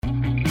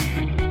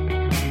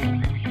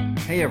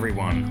Hey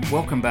everyone,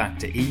 welcome back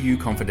to EU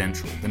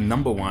Confidential, the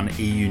 #1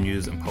 EU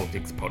news and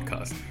politics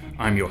podcast.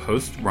 I'm your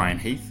host, Ryan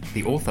Heath,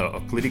 the author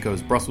of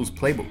Politico's Brussels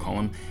Playbook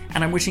column,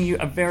 and I'm wishing you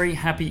a very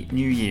happy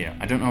new year.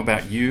 I don't know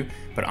about you,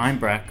 but I'm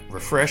back,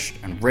 refreshed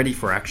and ready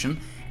for action,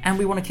 and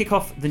we want to kick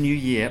off the new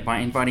year by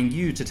inviting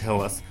you to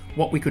tell us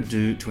what we could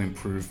do to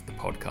improve the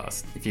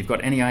podcast. If you've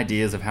got any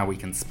ideas of how we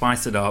can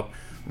spice it up,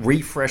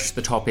 refresh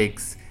the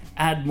topics,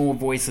 add more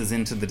voices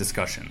into the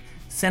discussion,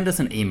 send us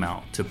an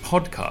email to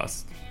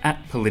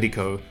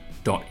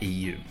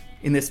podcast@politico.eu.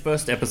 In this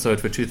first episode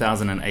for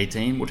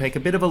 2018, we'll take a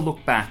bit of a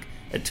look back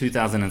at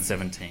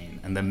 2017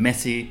 and the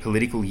messy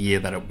political year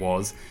that it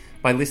was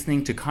by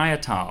listening to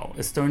Kaja Tael,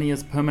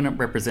 Estonia's permanent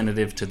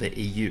representative to the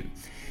EU.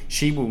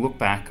 She will look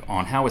back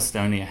on how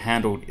Estonia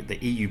handled the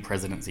EU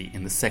presidency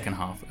in the second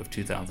half of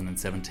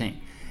 2017.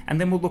 And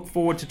then we'll look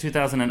forward to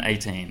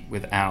 2018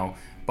 with our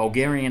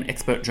Bulgarian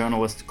expert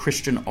journalist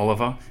Christian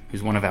Oliver,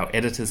 who's one of our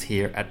editors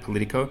here at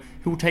Politico,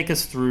 who will take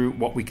us through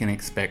what we can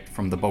expect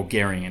from the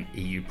Bulgarian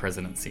EU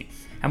presidency.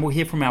 And we'll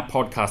hear from our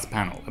podcast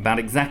panel about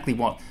exactly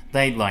what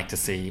they'd like to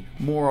see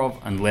more of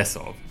and less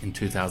of in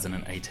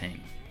 2018.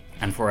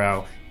 And for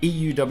our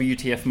EU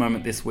WTF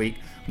moment this week,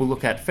 we'll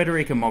look at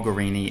Federica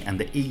Mogherini and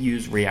the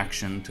EU's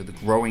reaction to the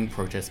growing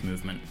protest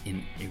movement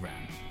in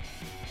Iran.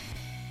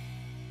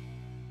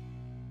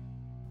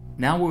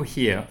 Now we'll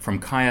hear from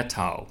Kaja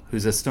Tael,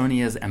 who's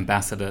Estonia's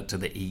ambassador to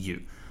the EU.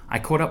 I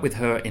caught up with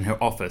her in her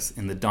office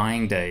in the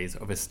dying days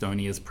of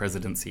Estonia's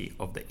presidency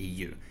of the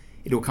EU.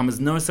 It will come as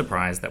no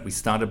surprise that we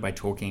started by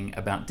talking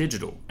about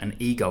digital and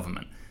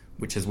e-government,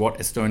 which is what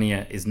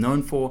Estonia is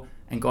known for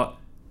and got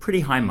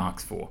pretty high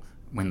marks for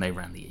when they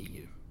ran the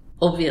EU.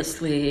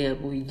 Obviously,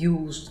 we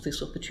used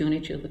this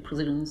opportunity of the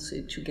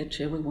presidency to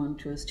get everyone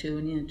to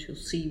Estonia to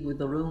see with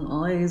their own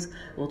eyes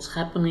what's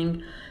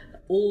happening.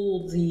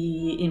 All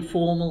the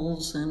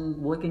informals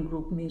and working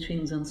group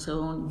meetings and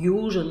so on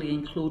usually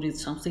included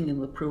something in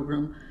the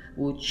program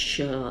which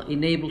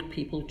enabled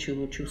people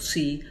to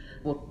see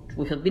what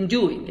we have been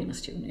doing in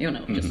Estonia,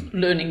 just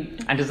learning.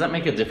 And does that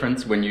make a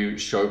difference when you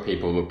show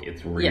people, look,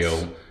 it's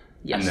real,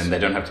 Yes. and then they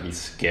don't have to be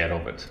scared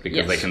of it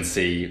because they can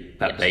see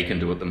that they can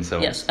do it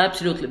themselves? Yes,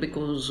 absolutely,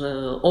 because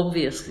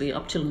obviously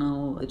up till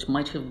now it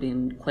might have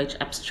been quite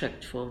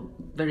abstract for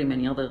very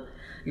many other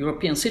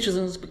European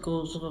citizens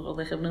because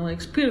they have no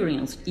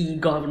experience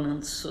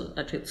e-governance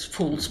at its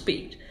full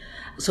speed.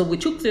 So we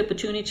took the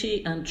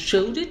opportunity and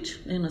showed it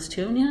in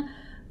Estonia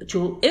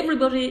to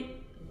everybody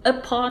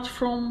apart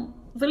from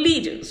the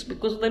leaders,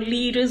 because the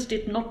leaders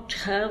did not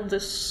have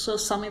this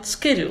summit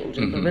scheduled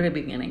in the very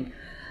beginning.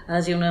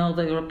 As you know,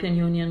 the European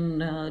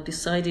Union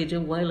decided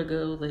a while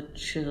ago that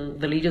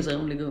the leaders are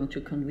only going to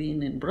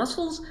convene in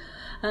Brussels.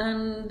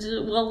 And,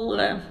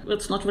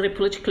 it's not very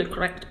politically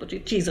correct, but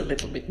it is a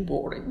little bit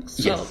boring.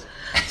 So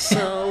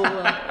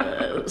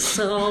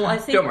I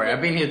think... Don't worry,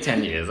 I've been here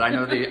 10 years. I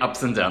know the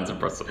ups and downs of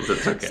Brussels.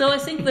 It's okay. So I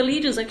think the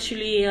leaders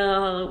actually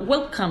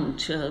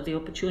welcomed the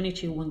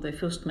opportunity when they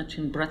first met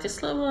in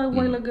Bratislava a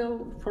while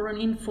ago for an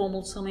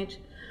informal summit.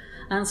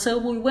 And so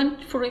we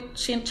went for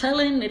it in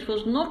Tallinn. It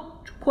was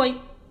not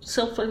quite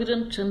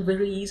self-evident and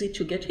very easy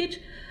to get it,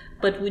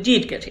 but we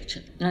did get it.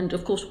 And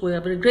of course we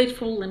are very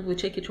grateful, and we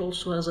take it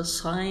also as a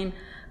sign,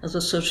 as a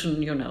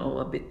certain,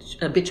 a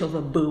bit of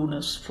a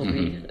bonus for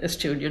the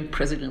Estonian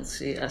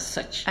presidency as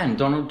such. And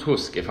Donald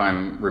Tusk, if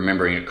I'm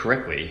remembering it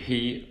correctly,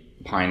 he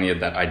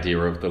pioneered that idea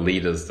of the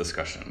leaders'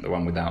 discussion, the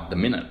one without the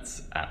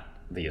minutes at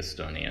the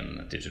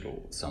Estonian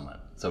Digital Summit.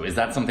 So is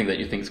that something that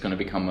you think is going to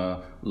become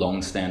a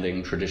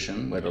long-standing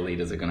tradition, where the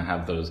leaders are going to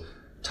have those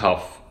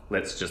tough,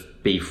 let's just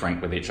be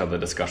frank with each other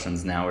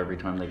discussions now every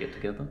time they get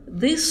together?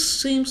 This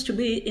seems to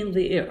be in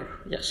the air,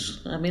 yes.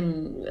 I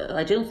mean,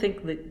 I don't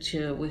think that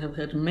we have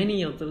had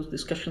many of those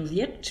discussions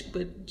yet,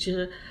 but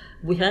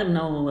we have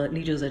now a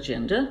leaders'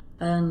 agenda,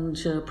 and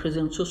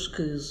President Tusk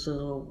is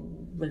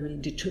very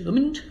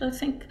determined, I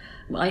think.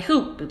 I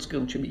hope it's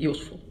going to be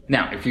useful.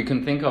 Now, if you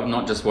can think of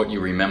not just what you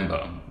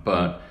remember,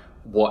 but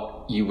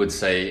what you would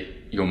say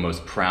you're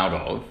most proud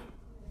of,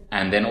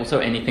 and then also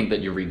anything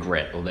that you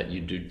regret or that you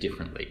do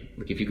differently.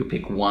 Like if you could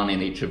pick one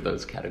in each of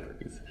those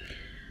categories.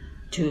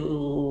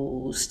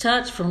 To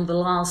start from the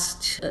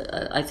last,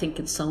 I think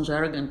it sounds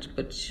arrogant,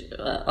 but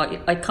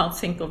I can't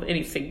think of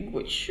anything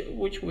which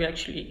we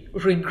actually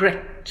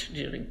regret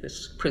during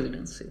this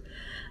presidency.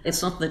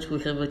 It's not that we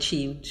have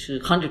achieved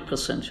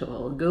 100% of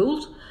our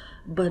goals,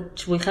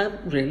 but we have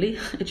really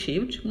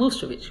achieved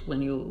most of it.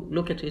 When you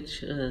look at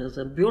it as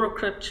a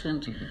bureaucrat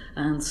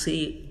and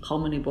see how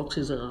many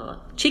boxes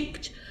are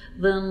ticked,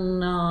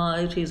 then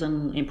it is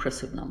an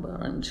impressive number.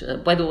 And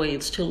by the way,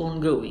 it's still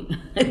ongoing.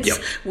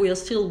 We are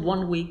still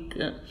 1 week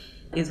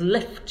is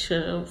left,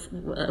 a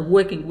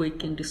working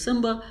week in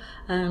December,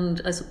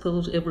 and I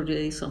suppose every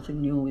day something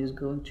new is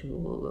going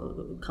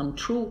to come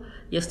true.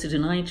 Yesterday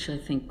night, I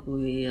think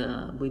we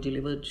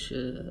delivered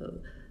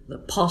the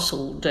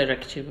parcel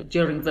directive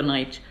during the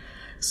night.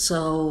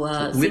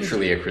 So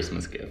literally a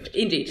Christmas gift.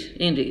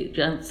 Indeed.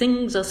 And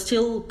things are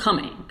still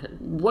coming.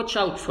 Watch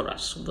out for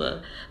us.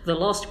 The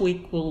last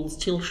week will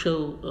still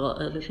show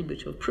a little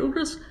bit of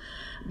progress.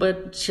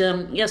 But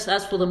yes,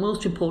 as for the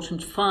most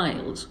important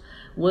files,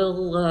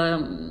 well,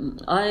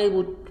 I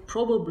would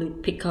probably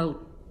pick out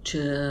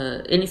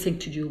anything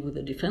to do with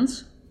the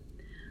defense.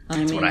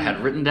 That's what I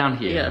had written down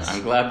here. Yes.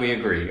 I'm glad we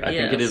agree. I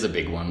think it is a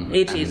big one.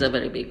 It is a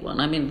very big one.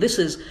 I mean, this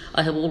is,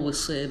 I have always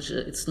said,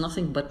 it's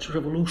nothing but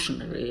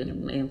revolutionary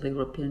in the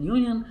European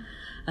Union.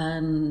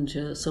 And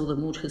so the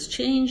mood has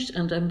changed.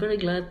 And I'm very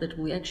glad that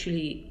we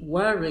actually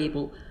were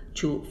able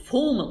to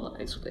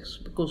formalize this,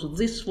 because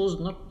this was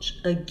not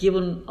a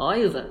given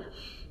either.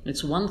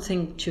 It's one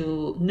thing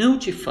to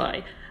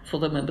notify for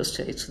the member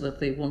states that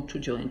they want to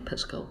join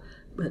PESCO,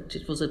 but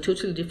it was a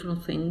totally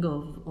different thing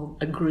of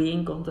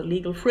agreeing on the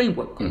legal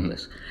framework on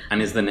this.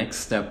 And is the next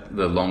step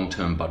the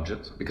long-term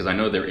budget? Because I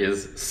know there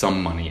is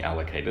some money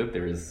allocated.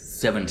 There is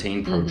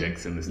 17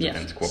 projects in this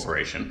defense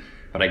cooperation.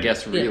 But I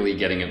guess really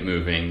getting it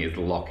moving is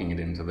locking it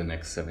into the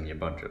next 7-year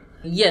budget.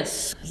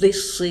 Yes,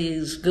 this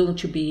is going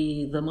to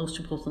be the most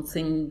important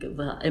thing,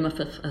 the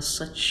MFF as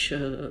such,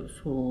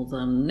 for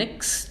the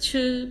next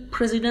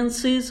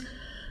presidencies.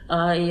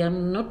 I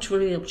am not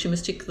very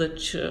optimistic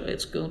that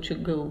it's going to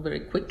go very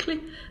quickly.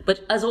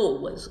 But as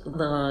always,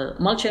 the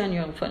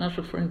multi-annual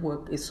financial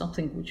framework is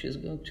something which is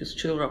going to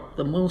stir up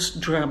the most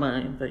drama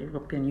in the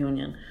European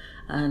Union.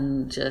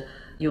 And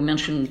you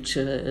mentioned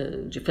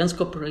defense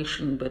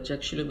cooperation, but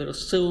actually there are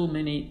so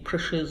many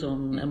pressures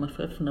on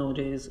MFF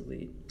nowadays.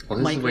 Well,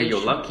 this is where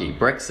you're lucky.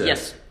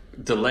 Brexit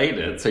delayed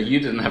it, so you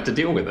didn't have to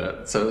deal with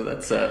it. So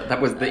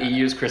that was the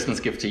EU's Christmas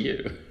gift to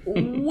you.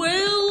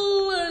 Well,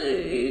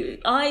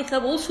 I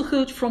have also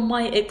heard from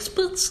my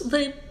experts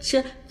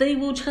that they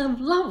would have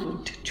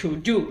loved to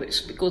do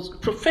this, because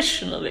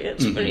professionally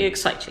it's very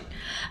exciting.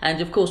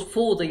 And of course,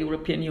 for the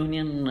European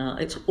Union,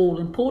 it's all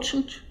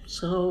important.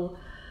 So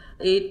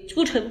it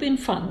would have been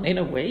fun in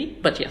a way,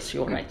 but yes,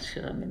 you're right.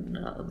 I mean,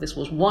 this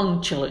was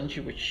one challenge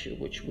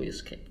which we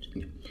escaped.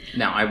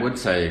 Now, I would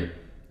say,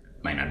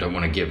 I don't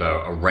want to give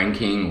a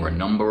ranking or a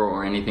number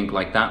or anything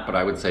like that, but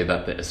I would say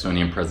that the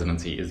Estonian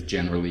presidency is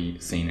generally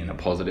seen in a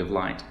positive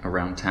light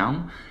around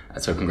town.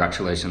 So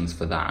congratulations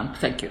for that.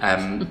 Thank you.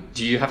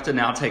 Do you have to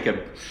now take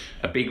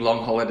a big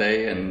long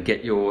holiday and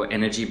get your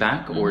energy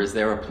back, or is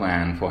there a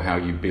plan for how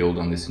you build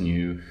on this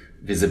new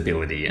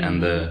visibility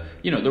and the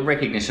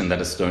recognition that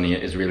Estonia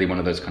is really one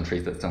of those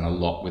countries that's done a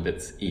lot with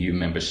its EU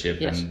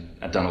membership and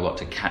done a lot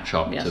to catch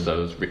up to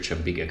those richer,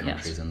 bigger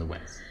countries in the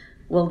West?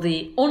 Well,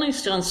 the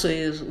honest answer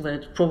is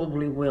that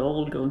probably we're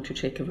all going to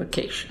take a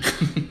vacation.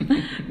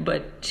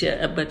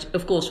 But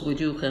of course we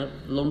do have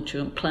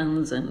long-term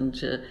plans,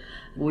 and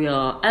we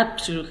are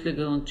absolutely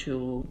going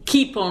to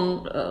keep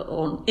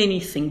on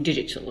anything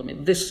digital. I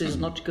mean, this is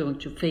not going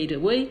to fade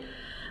away.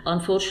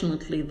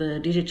 Unfortunately, the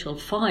digital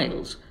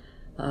files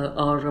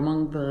are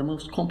among the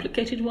most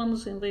complicated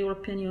ones in the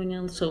European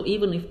Union. So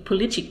even if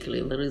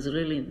politically there is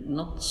really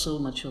not so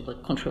much of a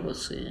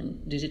controversy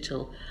in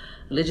digital,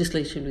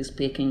 legislatively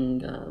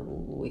speaking,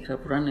 we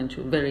have run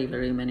into very,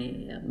 very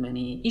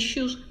many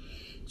issues.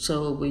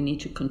 So we need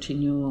to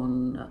continue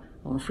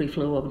on free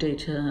flow of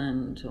data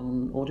and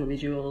on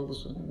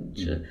audiovisuals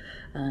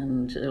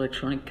and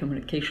electronic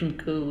communication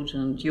code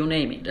and you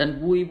name it.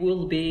 And we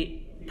will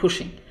be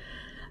pushing.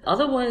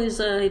 Otherwise,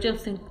 I don't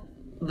think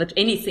that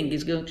anything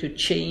is going to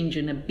change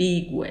in a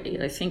big way.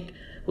 I think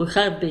we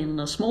have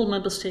been a small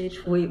member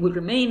state. We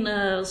remain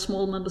a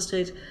small member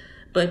state.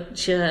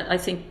 But I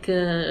think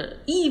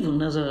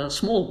even as a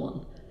small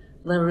one,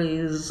 there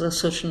is a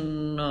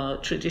certain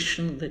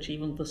tradition that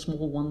even the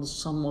small ones,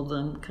 some of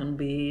them can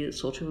be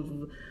sort of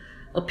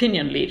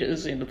opinion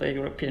leaders in the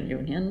European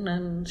Union.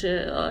 And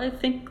I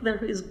think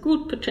there is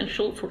good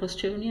potential for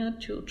Estonia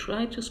to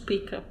try to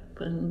speak up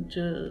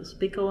and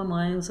speak our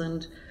minds.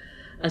 And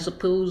I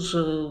suppose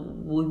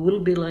we will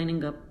be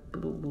lining up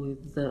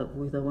with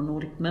our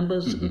Nordic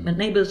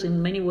neighbors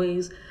in many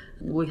ways.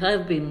 We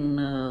have been,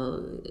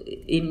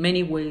 in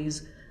many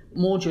ways,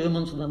 more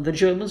Germans than the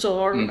Germans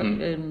are.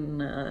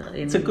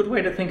 It's a good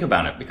way to think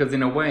about it, because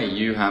in a way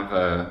you have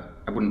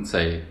I wouldn't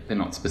say they're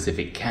not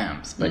specific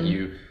camps, but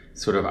you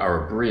sort of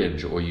are a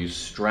bridge, or you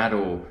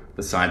straddle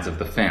the sides of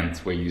the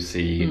fence where you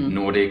see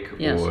Nordic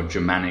or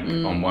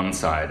Germanic on one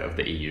side of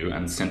the EU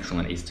and Central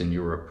and Eastern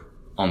Europe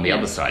on the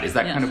other side. Is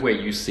that kind of where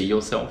you see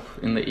yourself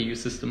in the EU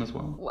system as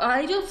well?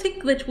 I don't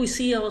think that we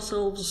see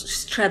ourselves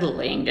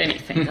straddling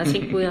anything. I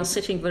think we are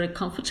sitting very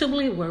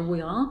comfortably where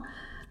we are.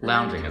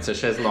 Lounging. It's a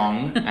chaise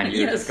longue, and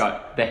you've just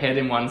got the head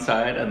in one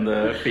side and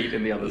the feet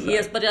in the other side.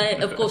 Yes, but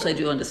of course I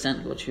do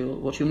understand what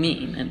you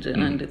mean,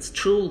 and it's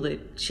true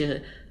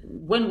that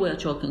when we're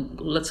talking,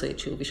 let's say,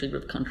 to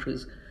Visegrad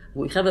countries,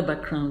 we have a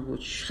background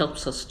which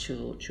helps us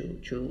to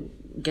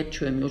get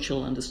to a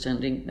mutual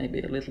understanding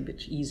maybe a little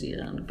bit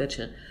easier and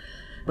better.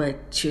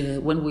 But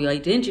when we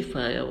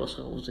identify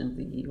ourselves in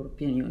the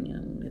European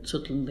Union, it's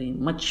certainly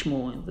much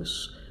more in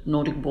this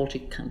Nordic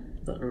Baltic camp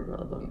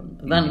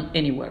than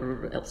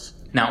anywhere else.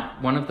 Now,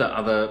 one of the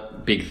other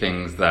big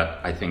things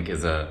that I think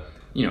is a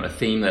a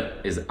theme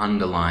that is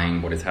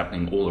underlying what is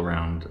happening all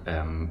around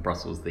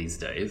Brussels these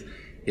days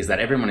is that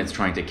everyone is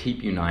trying to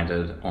keep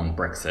united on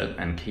Brexit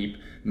and keep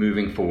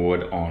moving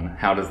forward on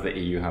how does the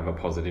EU have a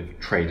positive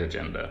trade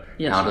agenda?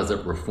 Yes. How does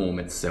it reform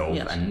itself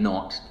and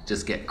not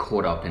just get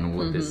caught up in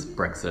all of this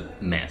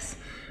Brexit mess?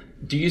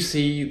 Do you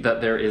see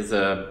that there is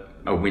a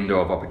window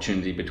of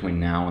opportunity between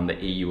now and the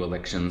EU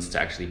elections to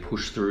actually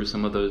push through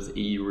some of those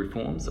EU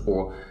reforms?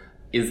 Or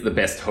is the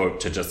best hope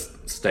to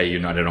just stay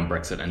united on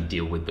Brexit and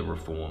deal with the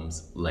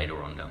reforms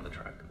later on down the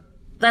track?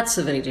 That's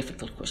a very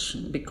difficult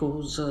question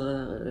because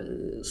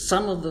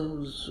some of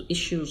those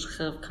issues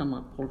have come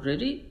up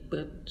already,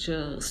 but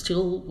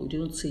still we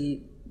don't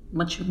see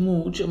much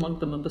mood among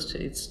the member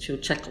states to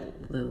tackle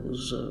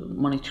those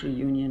monetary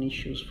union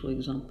issues, for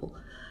example.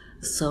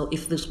 So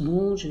if this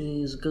mood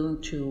is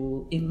going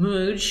to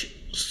emerge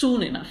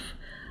soon enough,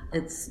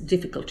 it's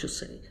difficult to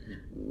say.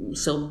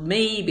 So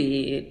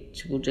maybe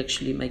it would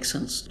actually make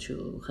sense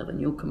to have a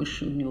new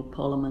commission, new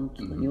parliament,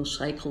 a new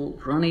cycle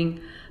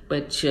running,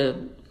 but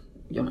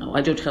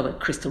I don't have a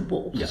crystal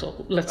ball,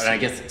 so let's see. I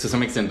guess to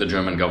some extent the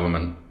German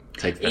government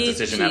takes that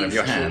decision out of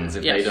your hands.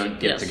 If they don't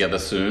get together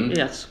soon,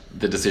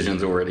 the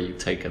decision's already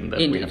taken that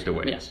we have to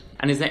wait. Yes.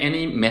 And is there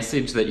any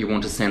message that you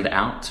want to send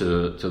out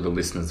to the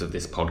listeners of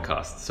this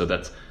podcast? So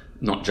that's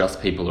not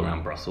just people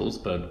around Brussels,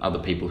 but other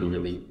people who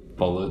really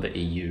follow the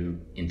EU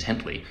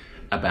intently,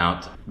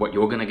 about what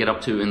you're going to get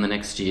up to in the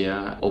next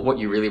year, or what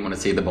you really want to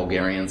see the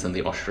Bulgarians and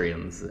the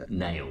Austrians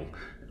nail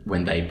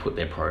when they put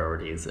their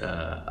priorities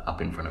up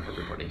in front of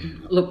everybody?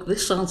 Look,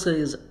 this answer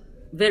is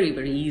very,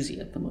 very easy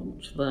at the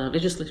moment. The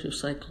legislative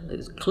cycle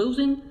is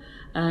closing,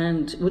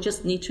 and we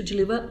just need to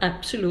deliver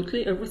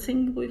absolutely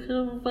everything we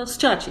have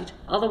started.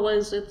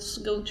 Otherwise, it's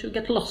going to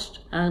get lost.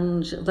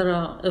 And there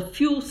are a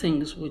few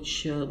things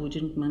which we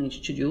didn't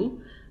manage to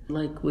do.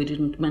 Like we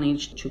didn't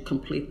manage to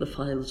complete the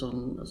files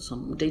on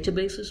some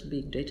databases,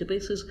 big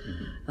databases,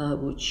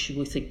 which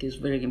we think is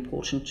very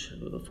important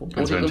for border control.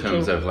 And so in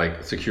terms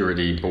of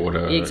security,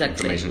 border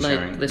information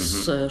sharing? Like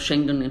this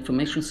Schengen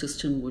information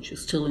system, which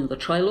is still in the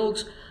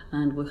trilogues,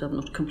 and we have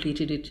not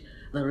completed it.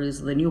 There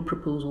is the new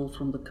proposal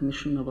from the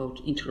Commission about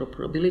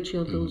interoperability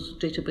of those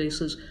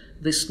databases.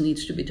 This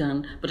needs to be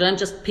done. But I'm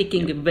just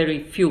picking a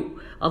very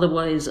few.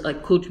 Otherwise, I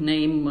could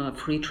name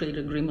free trade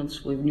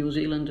agreements with New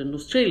Zealand and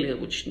Australia,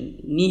 which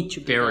need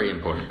to be very done.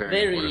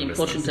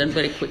 important And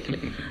very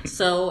quickly.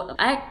 So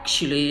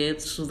actually,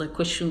 it's the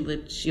question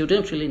that you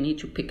don't really need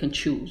to pick and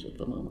choose at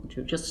the moment.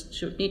 You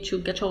just need to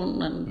get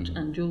on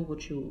and do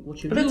what you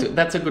do.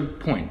 That's a good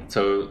point.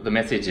 So the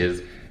message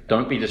is,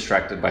 don't be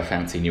distracted by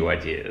fancy new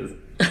ideas.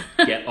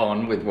 Get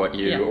on with what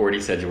you already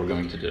said you were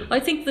going to do. I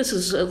think this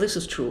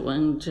is true,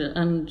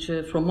 and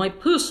from my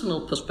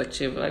personal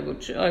perspective, I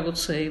would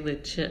say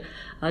that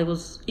I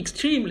was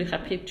extremely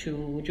happy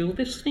to do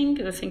this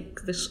thing. I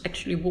think this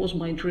actually was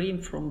my dream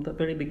from the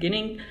very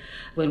beginning,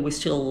 when we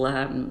still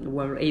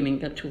were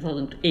aiming at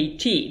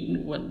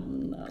 2018.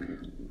 When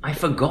I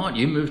forgot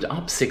you moved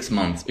up 6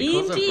 months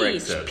because of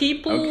Brexit.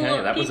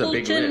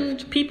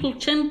 People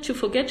tend to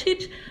forget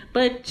it,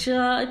 but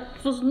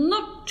it was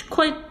not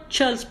quite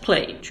child's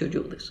play to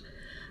do this.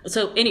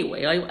 So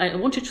anyway, I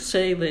wanted to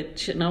say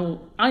that now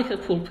I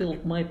have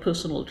fulfilled my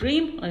personal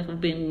dream. I have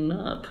been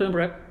Perm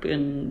Rep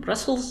in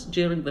Brussels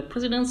during the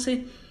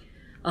presidency.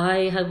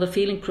 I have the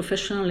feeling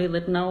professionally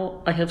that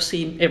now I have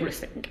seen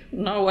everything.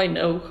 Now I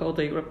know how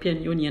the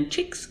European Union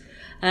ticks,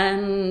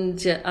 and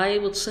I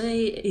would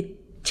say it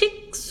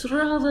ticks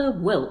rather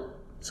well.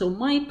 So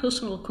my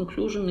personal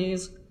conclusion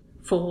is,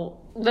 for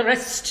the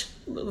rest,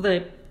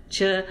 that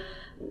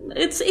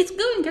it's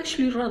going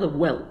actually rather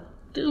well.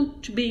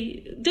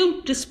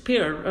 Don't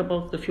despair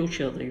about the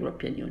future of the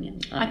European Union.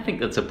 I think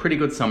that's a pretty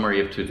good summary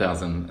of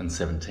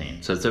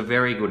 2017. So it's a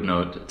very good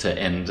note to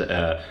end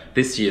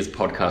this year's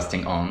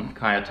podcasting on.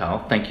 Kaja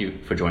Tael, thank you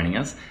for joining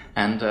us,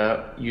 and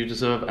you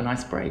deserve a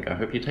nice break. I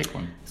hope you take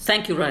one.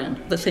 Thank you,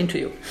 Ryan. The same to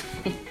you.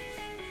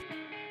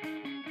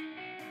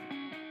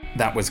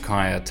 That was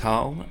Kaja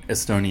Tael,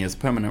 Estonia's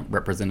permanent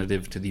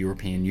representative to the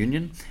European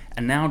Union.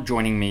 And now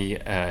joining me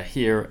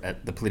here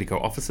at the Politico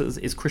offices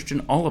is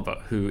Christian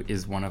Oliver, who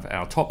is one of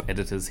our top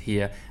editors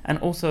here and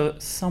also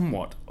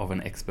somewhat of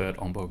an expert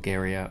on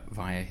Bulgaria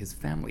via his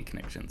family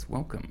connections.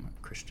 Welcome,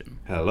 Christian.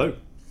 Hello.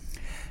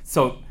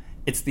 So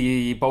it's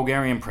the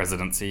Bulgarian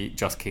presidency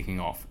just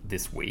kicking off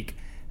this week.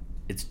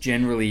 It's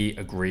generally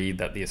agreed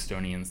that the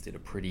Estonians did a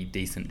pretty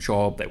decent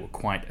job. They were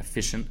quite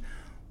efficient.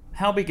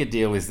 How big a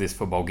deal is this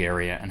for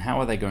Bulgaria, and how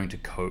are they going to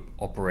cope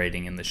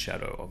operating in the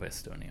shadow of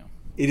Estonia?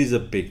 It is a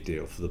big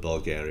deal for the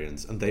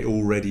Bulgarians, and they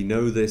already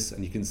know this,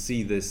 and you can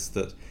see this,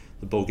 that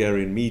the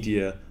Bulgarian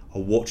media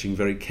are watching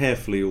very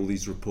carefully all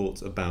these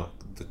reports about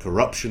the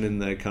corruption in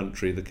their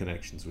country, the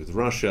connections with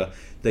Russia.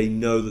 They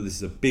know that this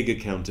is a big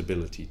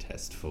accountability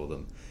test for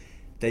them.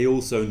 They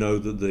also know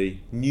that the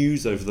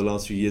news over the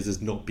last few years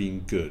has not been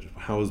good.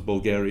 How has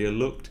Bulgaria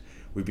looked?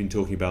 We've been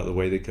talking about the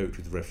way they coped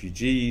with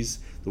refugees,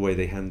 the way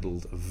they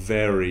handled a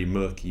very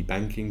murky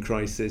banking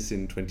crisis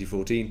in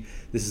 2014.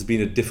 This has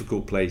been a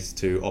difficult place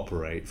to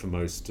operate for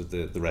most of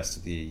the rest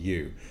of the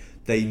EU.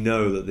 They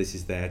know that this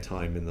is their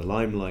time in the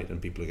limelight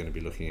and people are going to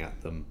be looking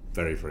at them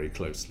very, very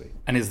closely.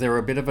 And is there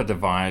a bit of a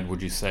divide,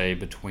 would you say,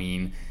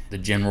 between the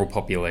general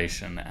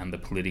population and the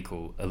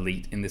political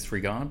elite in this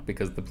regard?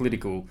 Because the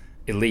political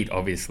elite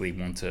obviously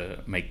want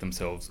to make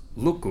themselves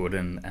look good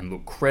and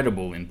look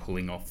credible in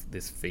pulling off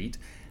this feat.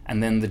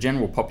 And then the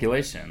general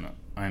population,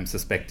 I'm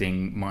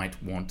suspecting,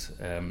 might want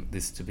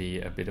this to be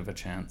a bit of a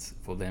chance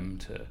for them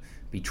to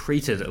be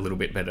treated a little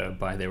bit better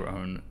by their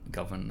own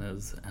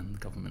governors and the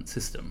government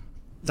system.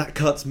 That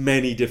cuts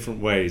many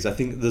different ways. I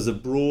think there's a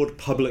broad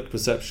public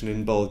perception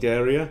in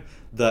Bulgaria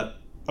that,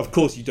 of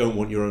course, you don't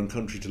want your own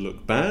country to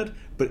look bad,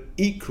 but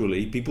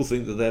equally, people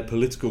think that their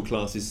political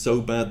class is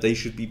so bad they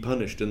should be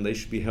punished and they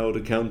should be held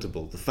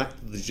accountable. The fact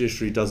that the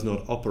judiciary does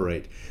not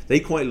operate, they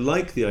quite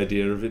like the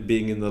idea of it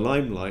being in the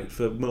limelight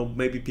for, well,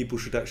 maybe people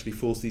should actually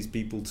force these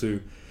people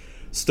to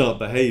start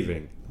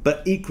behaving.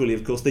 But equally,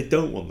 of course, they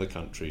don't want the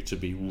country to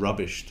be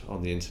rubbished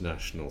on the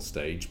international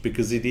stage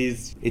because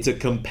it's a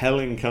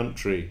compelling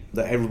country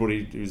that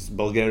everybody who's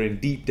Bulgarian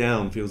deep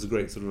down feels a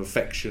great sort of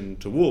affection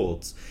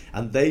towards.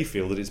 And they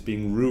feel that it's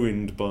being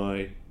ruined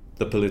by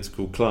the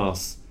political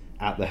class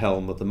at the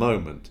helm at the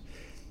moment.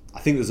 I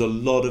think there's a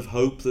lot of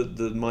hope that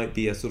there might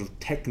be a sort of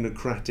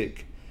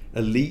technocratic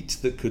elite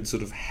that could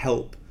sort of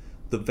help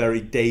the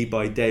very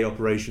day-by-day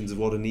operations of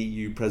what an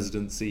EU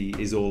presidency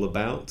is all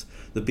about.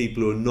 The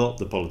people who are not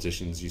the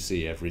politicians you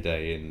see every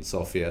day in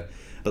Sofia,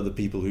 but the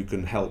people who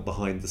can help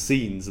behind the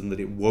scenes, and that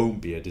it won't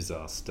be a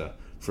disaster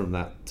from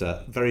that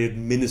very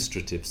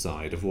administrative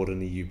side of what an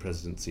EU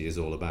presidency is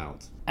all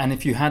about. And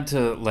if you had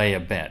to lay a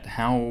bet,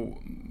 how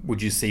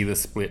would you see the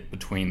split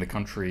between the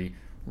country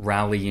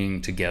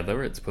rallying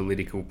together, its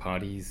political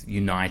parties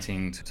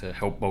uniting to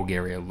help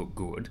Bulgaria look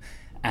good,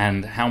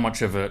 and how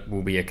much of it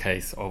will be a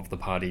case of the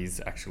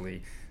parties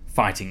actually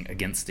fighting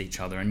against each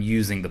other and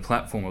using the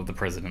platform of the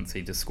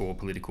presidency to score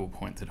political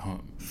points at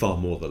home? Far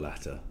more the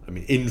latter. I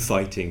mean,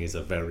 infighting is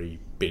a very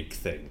big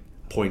thing.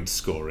 Point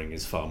scoring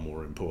is far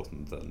more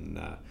important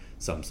than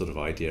some sort of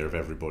idea of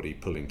everybody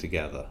pulling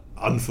together,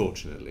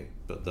 unfortunately,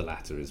 but the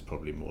latter is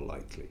probably more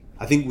likely.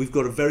 I think we've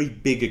got a very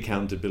big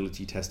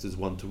accountability test as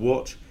one to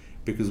watch,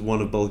 because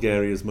one of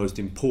Bulgaria's most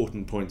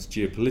important points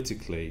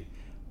geopolitically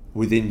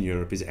within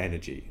Europe is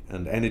energy,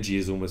 and energy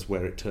is almost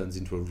where it turns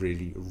into a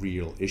really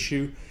real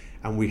issue.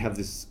 And we have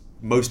this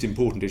most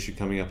important issue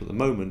coming up at the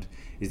moment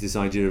is this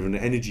idea of an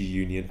energy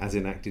union as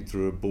enacted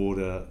through a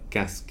border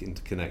gas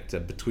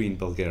interconnector between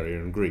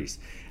Bulgaria and Greece.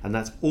 And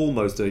that's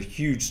almost a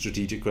huge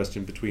strategic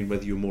question between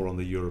whether you're more on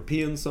the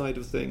European side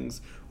of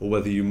things or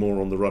whether you're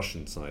more on the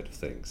Russian side of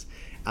things.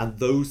 And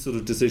those sort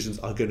of decisions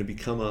are going to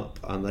come up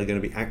and they're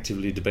going to be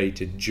actively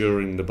debated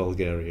during the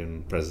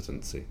Bulgarian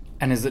presidency.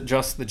 And is it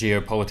just the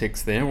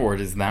geopolitics there, or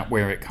is that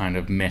where it kind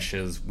of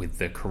meshes with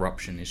the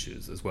corruption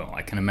issues as well?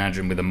 I can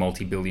imagine with a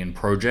multi-billion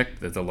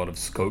project, there's a lot of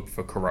scope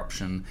for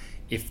corruption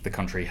if the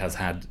country has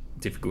had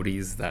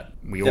difficulties that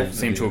we all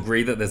seem to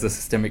agree that there's a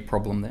systemic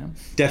problem there.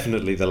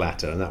 Definitely the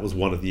latter, and that was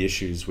one of the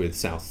issues with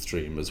South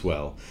Stream as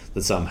well,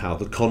 that somehow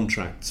the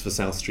contracts for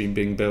South Stream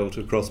being built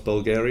across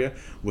Bulgaria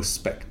were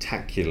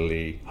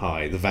spectacularly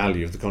high. The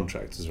value of the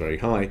contracts was very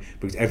high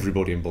because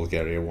everybody in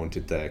Bulgaria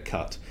wanted their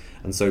cut.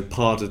 And so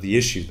part of the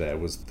issue there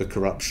was the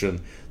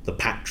corruption, the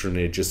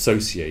patronage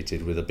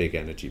associated with a big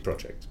energy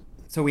project.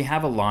 So we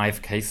have a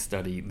live case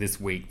study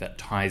this week that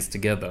ties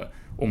together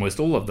almost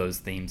all of those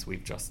themes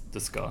we've just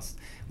discussed,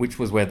 which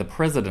was where the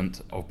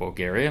president of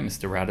Bulgaria,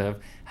 Mr. Radev,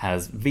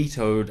 has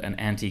vetoed an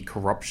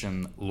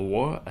anti-corruption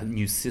law, a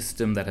new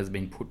system that has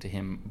been put to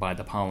him by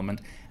the parliament,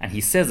 and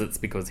he says it's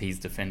because he's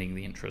defending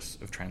the interests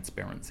of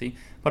transparency.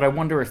 But I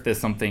wonder if there's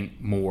something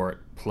more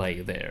at play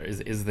there.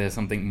 Is there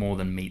something more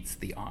than meets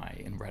the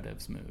eye in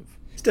Radev's move?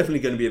 It's definitely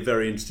going to be a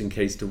very interesting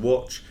case to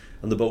watch,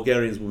 and the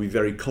Bulgarians will be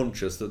very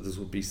conscious that this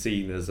will be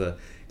seen as a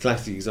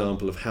classic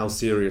example of how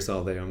serious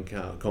are they on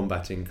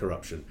combating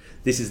corruption.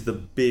 This is the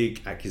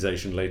big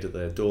accusation laid at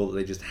their door, that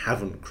they just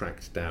haven't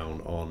cracked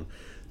down on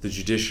the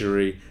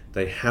judiciary,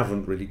 they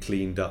haven't really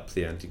cleaned up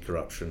the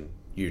anti-corruption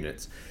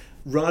units.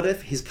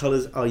 Radev, his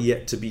colours are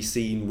yet to be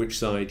seen which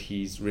side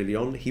he's really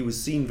on. He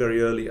was seen very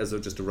early as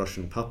just a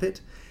Russian puppet.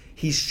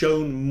 He's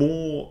shown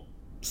more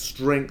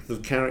strength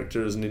of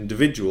character as an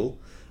individual.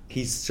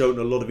 He's shown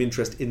a lot of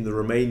interest in the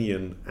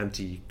Romanian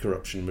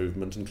anti-corruption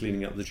movement and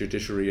cleaning up the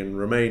judiciary in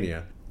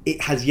Romania.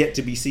 It has yet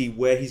to be seen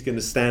where he's going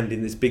to stand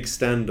in this big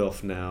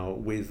standoff now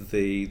with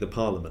the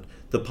parliament.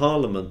 The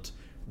parliament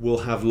will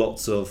have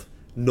lots of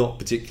not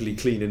particularly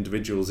clean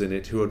individuals in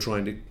it who are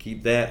trying to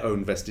keep their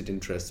own vested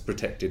interests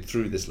protected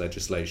through this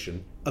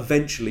legislation.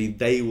 Eventually,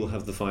 they will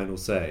have the final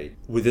say.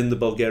 Within the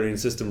Bulgarian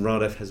system,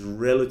 Radev has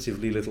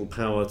relatively little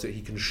power.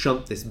 He can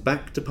shunt this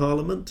back to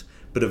Parliament,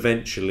 but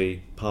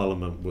eventually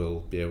Parliament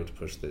will be able to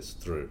push this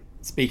through.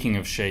 Speaking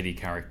of shady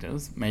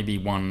characters, maybe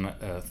one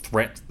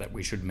threat that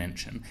we should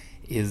mention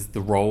is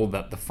the role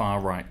that the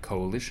far-right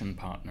coalition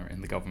partner in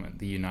the government,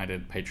 the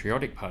United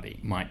Patriotic Party,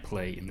 might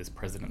play in this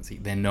presidency.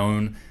 They're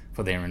known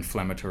for their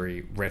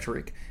inflammatory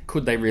rhetoric.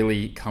 Could they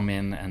really come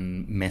in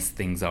and mess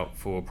things up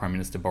for Prime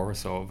Minister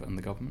Borisov and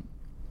the government?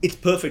 It's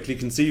perfectly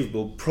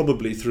conceivable,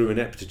 probably through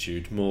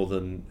ineptitude more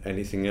than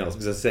anything else.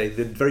 Because I say,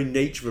 the very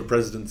nature of a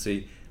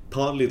presidency,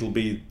 partly it'll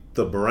be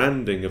the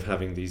branding of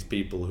having these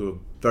people who are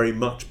very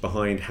much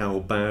behind how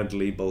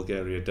badly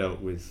Bulgaria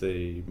dealt with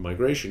the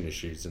migration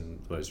issues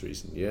in the most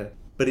recent year.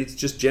 But it's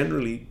just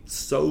generally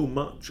so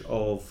much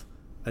of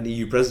an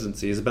EU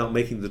presidency is about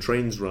making the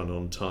trains run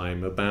on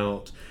time,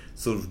 about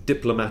sort of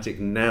diplomatic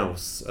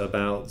nous,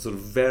 about sort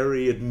of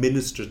very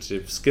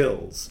administrative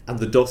skills. And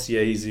the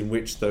dossiers in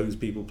which those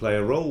people play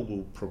a role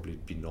will probably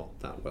be not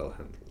that well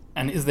handled.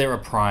 And is there a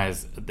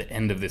prize at the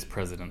end of this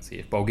presidency?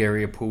 If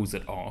Bulgaria pulls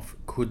it off,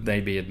 could they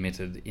be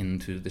admitted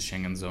into the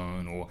Schengen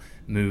zone or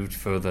moved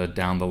further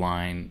down the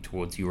line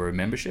towards Euro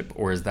membership?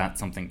 Or is that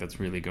something that's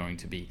really going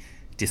to be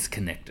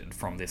disconnected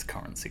from this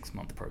current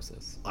 6-month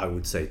process? I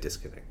would say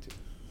disconnected.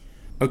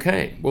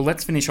 Okay, well,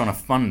 let's finish on a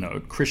fun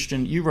note.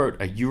 Christian, you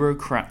wrote a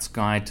Eurocrat's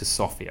Guide to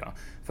Sofia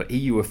for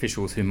EU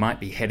officials who might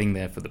be heading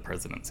there for the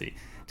presidency.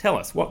 Tell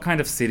us, what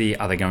kind of city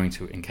are they going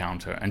to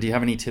encounter? And do you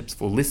have any tips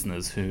for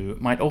listeners who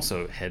might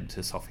also head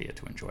to Sofia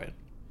to enjoy it?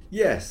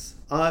 Yes,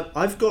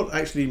 I've got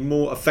actually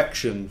more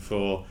affection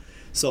for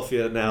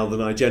Sofia now than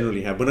I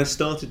generally have. When I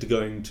started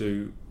going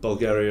to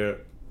Bulgaria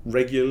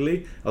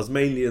regularly, I was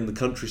mainly in the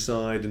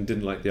countryside and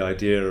didn't like the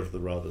idea of the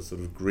rather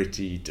sort of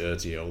gritty,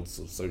 dirty old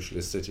sort of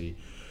socialist city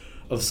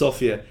of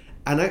Sofia.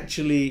 And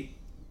actually,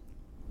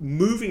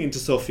 moving into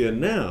Sofia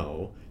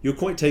now, you're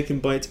quite taken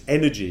by its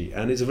energy,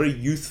 and it's a very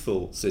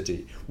youthful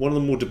city. One of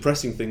the more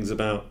depressing things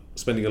about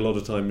spending a lot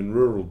of time in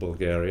rural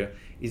Bulgaria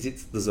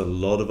is there's a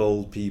lot of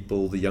old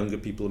people. The younger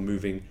people are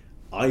moving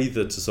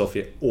either to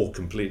Sofia or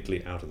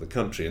completely out of the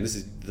country. And this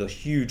is the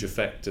huge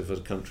effect of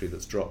a country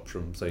that's dropped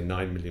from, say,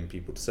 9 million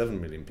people to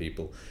 7 million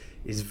people,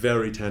 is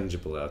very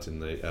tangible out in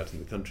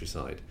the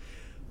countryside.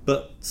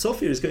 But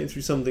Sofia is going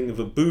through something of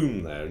a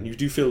boom there, and you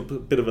do feel a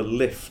bit of a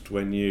lift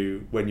when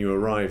you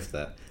arrive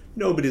there.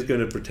 Nobody's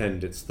going to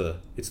pretend it's the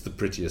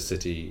prettiest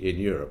city in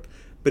Europe,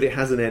 but it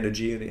has an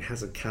energy and it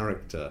has a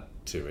character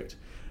to it.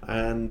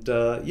 And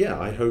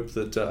I hope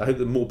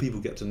that more people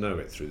get to know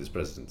it through this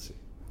presidency.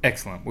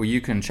 Excellent. Well,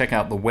 you can check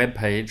out the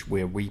webpage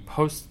where we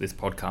post this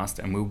podcast,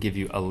 and we'll give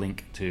you a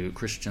link to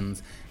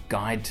Christian's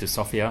Guide to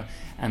Sofia.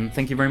 And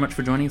thank you very much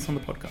for joining us on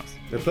the podcast.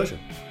 My pleasure.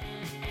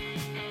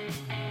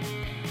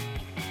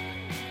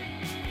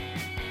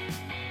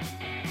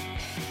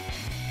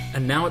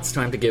 And now it's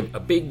time to give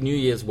a big New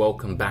Year's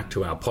welcome back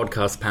to our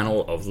podcast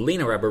panel of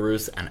Lena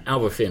Rabarus and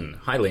Alva Finn.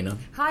 Hi, Lena.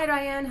 Hi,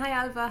 Ryan. Hi,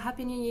 Alva.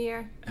 Happy New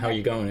Year. How are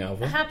you going,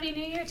 Alva? Happy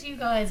New Year to you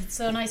guys. It's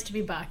so nice to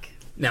be back.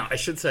 Now, I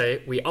should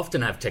say, we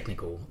often have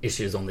technical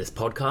issues on this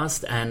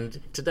podcast,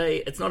 and today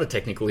it's not a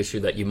technical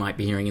issue that you might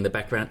be hearing in the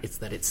background. It's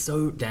that it's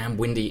so damn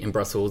windy in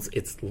Brussels,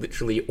 it's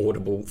literally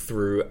audible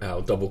through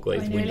our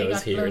double-glazed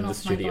windows here in the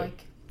studio. My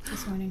bike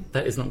this morning.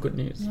 That is not good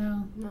news.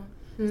 No.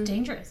 It's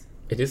dangerous.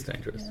 It is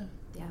dangerous.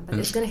 Yeah, but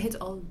it's going to hit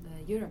all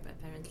Europe,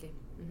 apparently.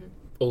 Mm-hmm.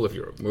 All of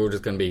Europe. We're all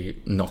just going to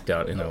be knocked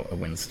out in a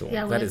windstorm.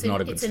 Yeah, well, that is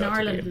not a good start. It's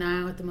in Ireland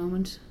now at the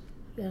moment.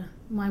 Yeah,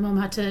 my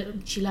mum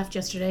she left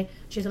yesterday.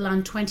 She had to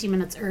land 20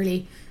 minutes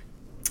early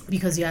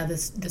because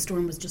the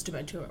storm was just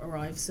about to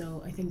arrive.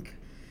 So I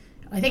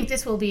think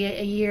this will be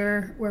a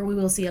year where we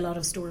will see a lot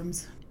of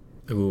storms.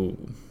 Ooh,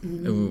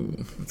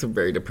 it's a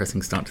very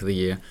depressing start to the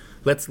year.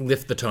 Let's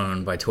lift the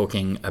tone by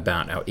talking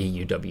about our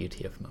EU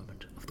WTF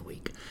moment of the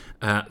week.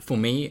 For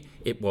me,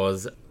 it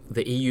was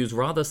the EU's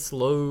rather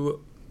slow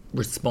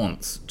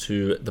response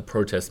to the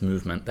protest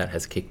movement that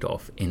has kicked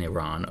off in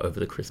Iran over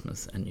the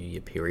Christmas and New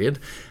Year period.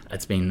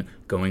 It's been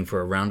going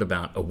for around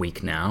about a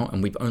week now,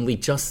 and we've only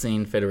just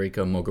seen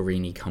Federica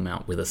Mogherini come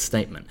out with a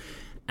statement.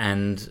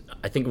 And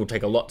I think it will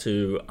take a lot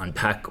to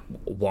unpack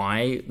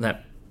why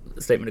that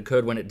statement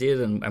occurred when it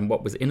did and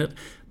what was in it.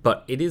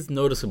 But it is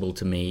noticeable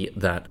to me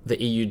that the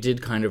EU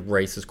did kind of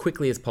race as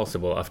quickly as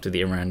possible after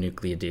the Iran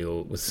nuclear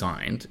deal was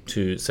signed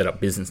to set up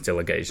business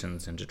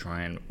delegations and to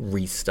try and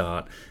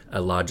restart a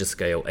larger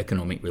scale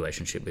economic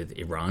relationship with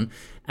Iran.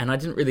 And I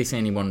didn't really see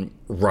anyone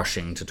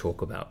rushing to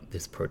talk about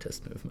this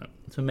protest movement.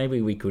 So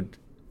maybe we could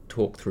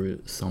talk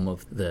through some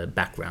of the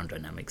background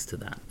dynamics to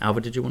that.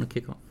 Alva, did you want to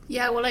kick off?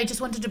 Yeah, well, I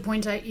just wanted to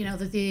point out,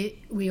 that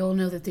we all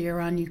know that the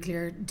Iran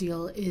nuclear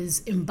deal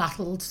is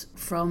embattled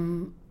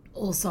from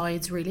all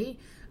sides, really.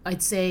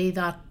 I'd say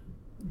that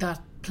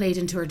played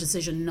into her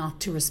decision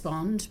not to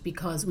respond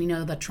because we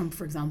know that Trump,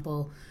 for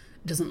example,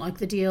 doesn't like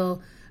the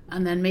deal.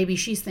 And then maybe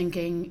she's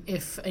thinking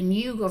if a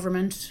new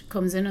government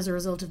comes in as a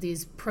result of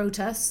these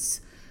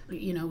protests,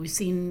 we've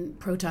seen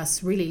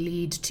protests really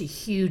lead to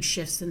huge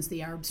shifts since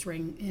the Arab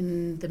Spring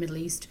in the Middle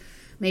East.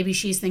 Maybe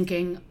she's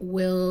thinking,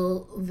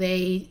 will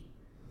they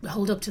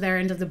hold up to their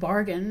end of the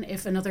bargain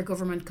if another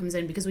government comes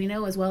in? Because we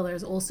know as well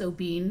there's also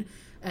been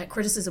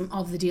criticism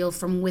of the deal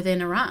from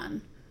within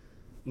Iran.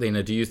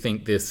 Lena, do you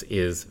think this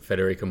is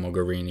Federica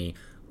Mogherini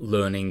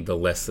learning the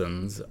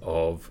lessons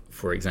of,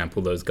 for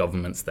example, those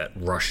governments that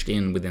rushed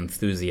in with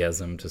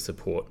enthusiasm to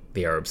support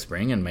the Arab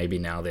Spring, and maybe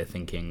now they're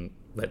thinking,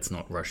 let's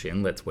not rush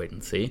in, let's wait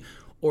and see?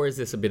 Or is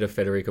this a bit of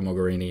Federica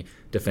Mogherini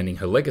defending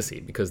her legacy?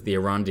 Because the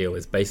Iran deal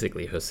is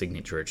basically her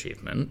signature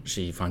achievement.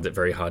 She finds it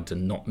very hard to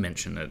not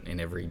mention it in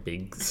every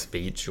big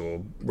speech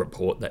or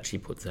report that she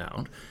puts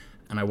out.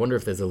 And I wonder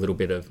if there's a little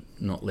bit of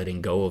not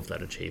letting go of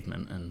that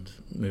achievement and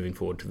moving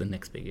forward to the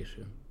next big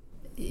issue.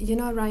 You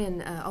know,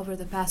 Ryan, over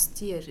the past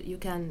year, you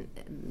can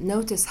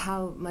notice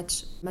how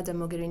much Madame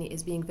Mogherini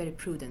is being very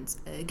prudent.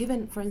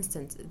 Given, for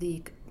instance,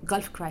 the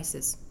Gulf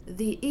crisis,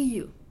 the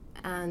EU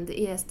and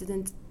the ES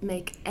didn't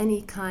make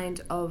any kind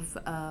of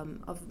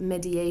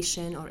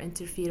mediation or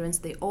interference.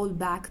 They all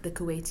back the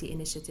Kuwaiti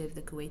initiative,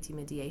 the Kuwaiti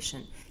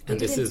mediation. And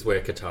this is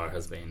where Qatar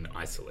has been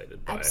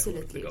isolated by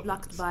absolutely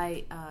blocked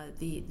by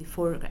the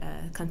four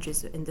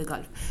countries in the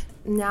Gulf.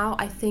 Now,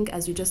 I think,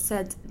 as you just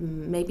said,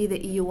 maybe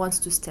the EU wants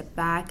to step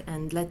back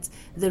and let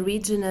the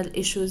regional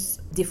issues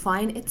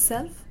define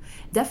itself.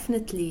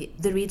 Definitely,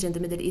 the region, the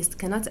Middle East,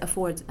 cannot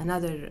afford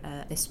another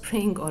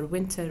spring or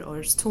winter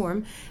or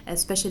storm,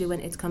 especially when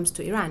it comes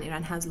to Iran.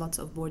 Iran has lots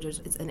of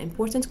borders. It's an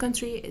important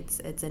country.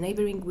 It's a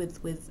neighboring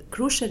with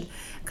crucial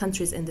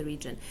countries in the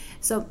region.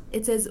 So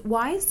it is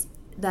wise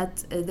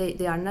that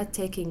they are not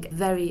taking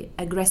very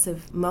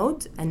aggressive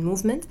mode and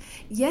movement.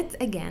 Yet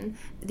again,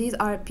 these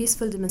are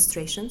peaceful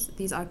demonstrations.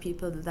 These are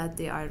people that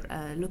they are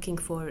looking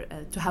for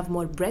to have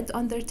more bread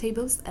on their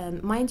tables.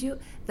 Mind you,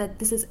 that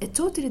this is a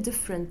totally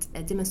different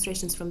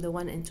demonstrations from the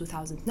one in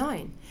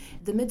 2009.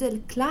 The middle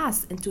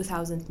class in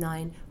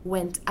 2009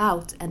 went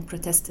out and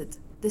protested.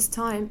 This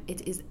time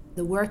it is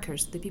the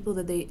workers, the people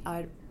that they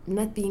are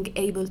not being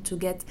able to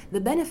get the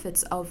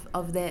benefits of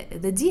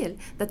the deal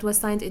that was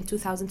signed in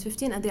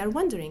 2015, and they are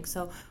wondering.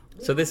 So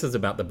this is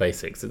about the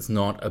basics. It's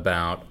not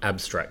about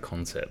abstract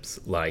concepts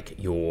like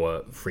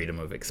your freedom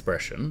of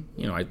expression.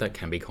 You know, that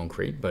can be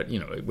concrete, but, you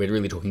know, we're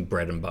really talking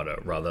bread and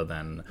butter rather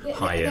than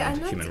high-end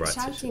human rights issues.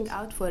 They are not shouting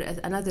out for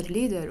another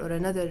leader or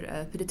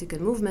another political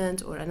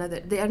movement or another.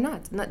 They are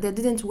not. They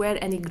didn't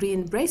wear any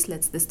green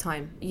bracelets this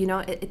time. You know,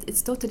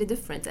 it's totally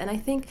different. And I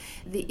think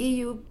the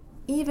EU,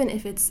 even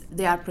if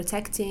they are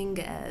protecting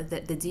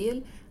the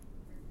deal,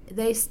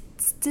 they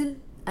still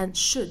and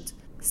should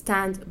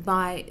stand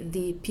by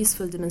the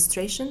peaceful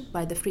demonstration,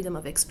 by the freedom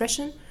of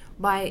expression,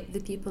 by the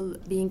people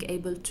being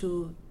able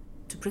to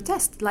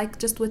protest, like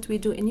just what we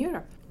do in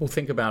Europe. Well,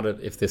 think about it.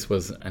 If this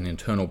was an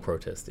internal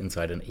protest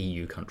inside an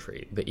EU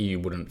country, the EU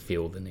wouldn't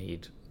feel the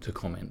need to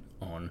comment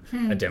on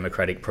a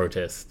democratic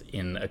protest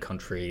in a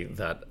country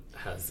that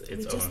has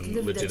its own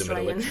legitimate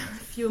election. A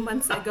few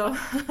months ago,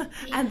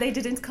 and they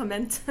didn't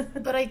comment.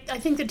 But I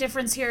think the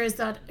difference here is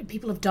that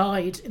people have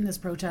died in this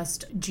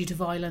protest due to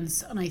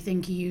violence, and I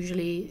think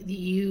usually the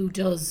EU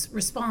does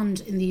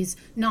respond in these,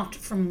 not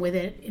from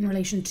within, in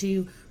relation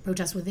to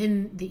protests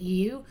within the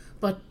EU,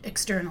 but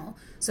external.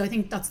 So I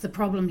think that's the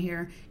problem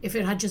here. If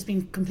it had just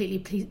been completely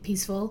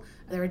peaceful,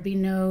 there would be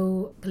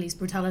no police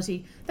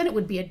brutality, then it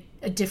would be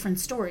a different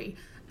story.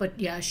 But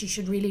yeah, she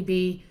should really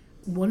be,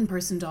 one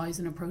person dies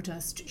in a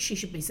protest, she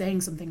should be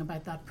saying something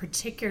about that,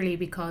 particularly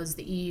because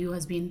the EU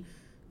has been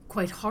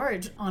quite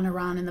hard on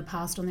Iran in the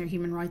past on their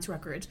human rights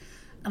record.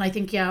 And I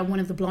think, yeah, one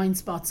of the blind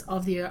spots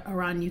of the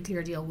Iran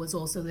nuclear deal was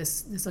also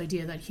this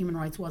idea that human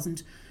rights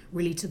wasn't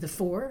really to the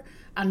fore.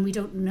 And we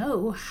don't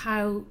know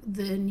how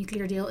the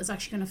nuclear deal is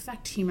actually going to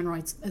affect human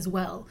rights as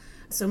well.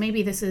 So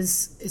maybe this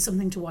is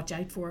something to watch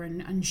out for,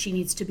 and she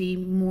needs to be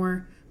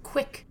more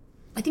quick.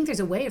 I think there's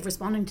a way of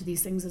responding to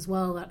these things as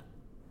well that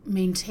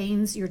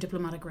maintains your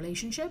diplomatic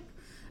relationship,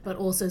 but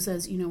also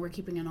says, you know, we're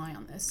keeping an eye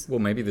on this. Well,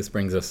 maybe this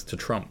brings us to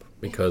Trump,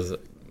 because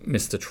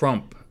Mr.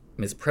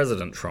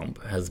 President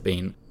Trump has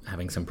been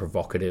having some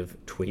provocative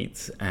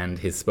tweets, and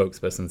his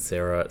spokesperson,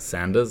 Sarah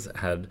Sanders,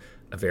 had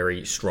a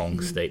very strong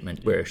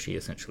statement where she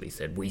essentially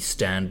said, we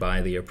stand by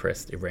the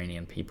oppressed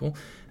Iranian people.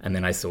 And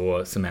then I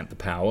saw Samantha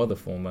Power, the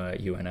former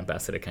UN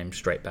ambassador, came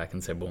straight back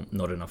and said, well,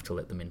 not enough to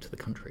let them into the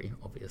country,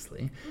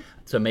 obviously.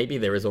 So maybe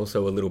there is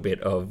also a little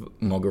bit of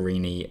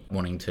Mogherini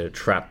wanting to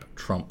trap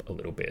Trump a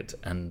little bit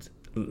and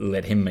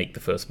let him make the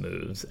first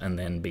moves and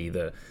then be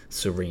the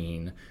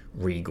serene,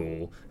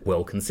 regal,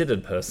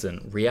 well-considered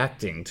person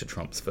reacting to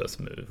Trump's first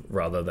move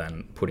rather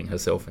than putting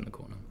herself in the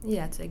corner.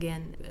 Yet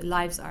again,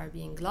 lives are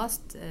being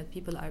lost,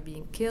 people are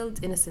being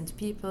killed, innocent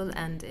people,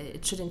 and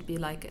it shouldn't be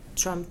like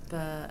Trump,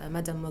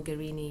 Madame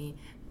Mogherini,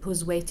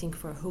 who's waiting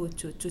for who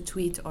to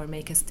tweet or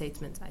make a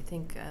statement. I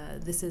think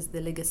this is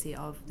the legacy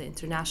of the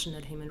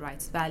international human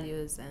rights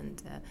values,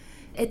 and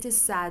it is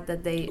sad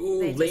that they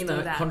just Lena,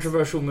 do that.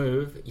 Controversial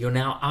move. You're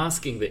now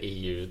asking the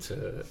EU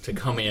to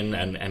come in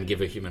and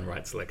give a human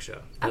rights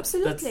lecture.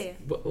 Absolutely.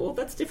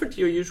 That's different to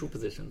your usual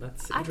position.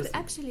 That's interesting.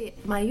 Actually,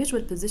 my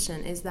usual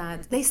position is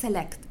that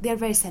they're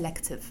very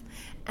selective.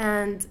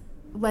 And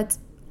what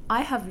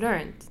I have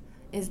learned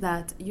is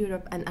that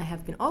Europe, and I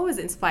have been always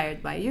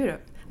inspired by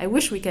Europe, I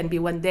wish we can be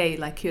one day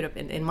like Europe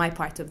in my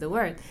part of the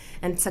world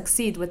and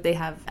succeed what they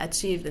have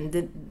achieved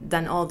and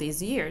done all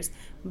these years.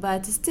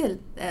 But still,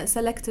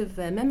 selective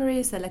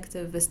memory,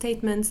 selective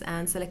statements,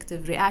 and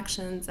selective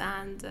reactions,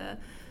 and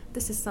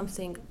this is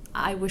something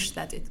I wish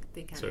that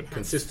they can So enhance.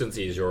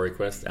 consistency is your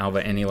request.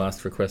 Alva, any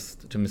last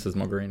request to Mrs.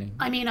 Mogherini?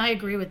 I mean, I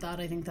agree with that.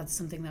 I think that's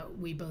something that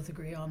we both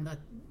agree on, that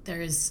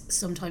there is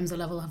sometimes a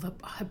level of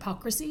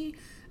hypocrisy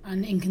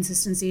and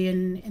inconsistency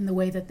in the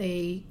way that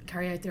they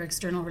carry out their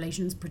external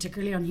relations,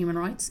 particularly on human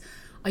rights.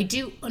 I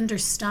do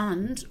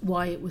understand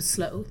why it was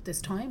slow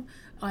this time.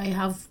 I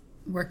have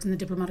worked in the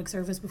diplomatic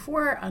service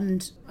before,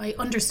 and I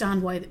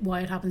understand why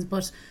it happens,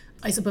 but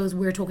I suppose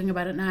we're talking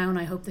about it now, and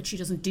I hope that she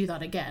doesn't do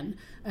that again,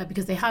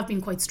 because they have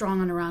been quite strong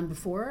on Iran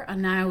before,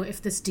 and now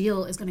if this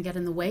deal is going to get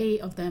in the way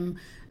of them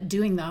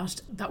doing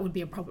that, that would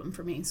be a problem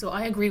for me. So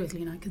I agree with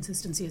Lena,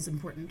 consistency is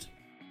important.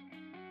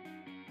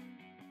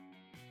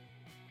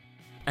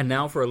 And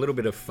now for a little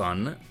bit of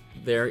fun.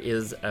 There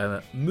is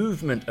a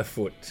movement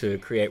afoot to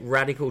create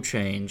radical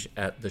change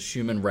at the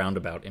Schuman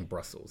Roundabout in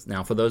Brussels.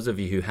 Now, for those of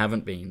you who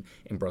haven't been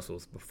in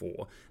Brussels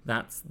before,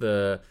 that's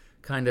the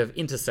kind of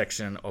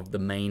intersection of the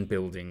main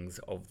buildings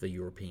of the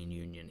European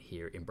Union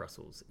here in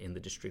Brussels, in the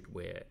district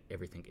where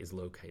everything is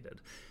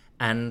located.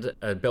 And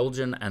a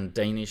Belgian and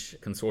Danish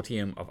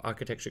consortium of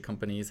architecture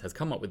companies has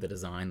come up with a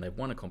design. They've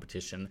won a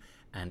competition,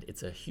 and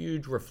it's a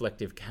huge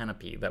reflective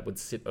canopy that would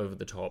sit over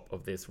the top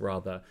of this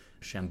rather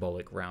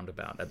shambolic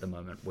roundabout at the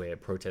moment, where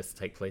protests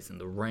take place in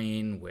the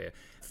rain, where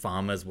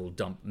farmers will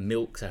dump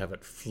milk to have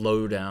it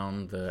flow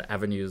down the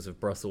avenues of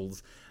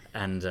Brussels,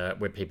 and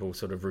where people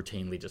sort of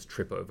routinely just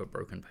trip over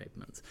broken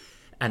pavements.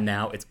 And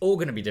now it's all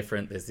going to be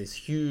different. There's this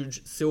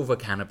huge silver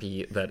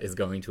canopy that is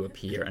going to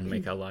appear and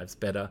make our lives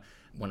better.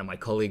 One of my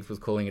colleagues was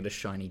calling it a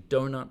shiny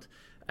donut.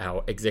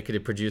 Our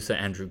executive producer,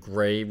 Andrew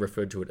Gray,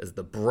 referred to it as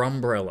the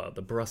Brumbrella,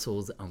 the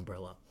Brussels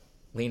umbrella.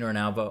 Lena and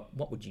Alva,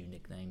 what would you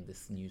nickname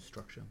this new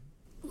structure?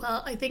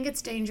 Well, I think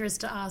it's dangerous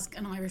to ask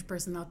an Irish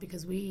person that,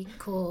 because we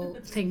call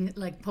things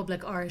like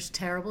public art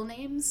terrible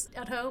names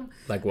at home.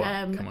 Like what?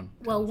 Come on.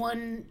 Well,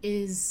 one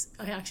is,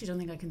 I actually don't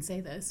think I can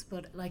say this,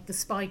 but like the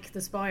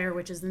Spire,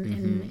 which is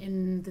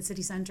in the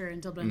city centre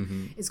in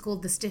Dublin, is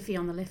called the Stiffy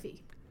on the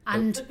Liffey.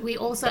 And we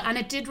also, and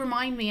it did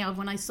remind me of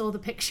when I saw the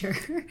picture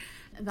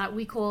that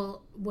we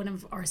call one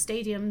of our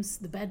stadiums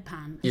the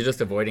bedpan. You're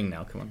just avoiding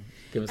now. Come on,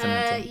 give us an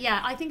answer.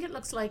 Yeah, I think it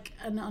looks like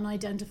an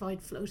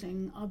unidentified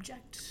floating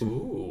object.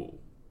 Ooh,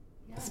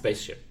 a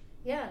spaceship.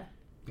 Yeah.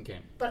 Okay.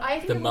 But I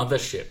think the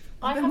mothership.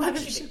 I The have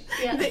mothership.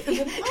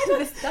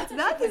 actually,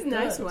 That is a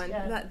nice one.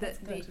 Yeah,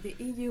 The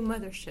EU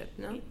mothership,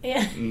 no?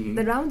 yeah.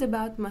 The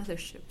roundabout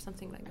mothership,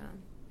 something like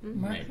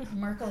that.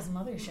 Merkel's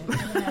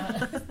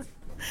mothership.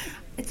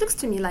 It looks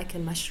to me like a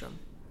mushroom.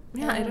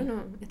 Yeah, I don't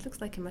know. It looks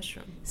like a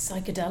mushroom.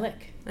 Psychedelic.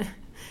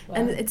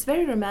 And it's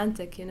very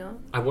romantic, you know?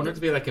 I want it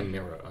to be like a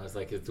mirror. I was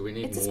like, do we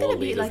need It's more gonna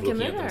be leaders like a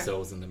looking at mirror.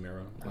 themselves in the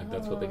mirror? Like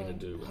that's what they're going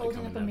to do when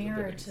Holding they up come a in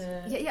mirror buildings.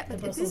 to Yeah, the but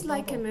it Brussels is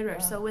like a bubble. mirror.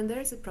 Wow. So when there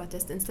is a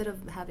protest, instead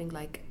of having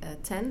like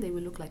 10, they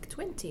will look like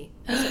 20.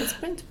 So it's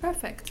print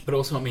perfect. But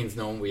also it means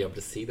no one will be able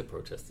to see the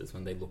protesters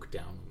when they look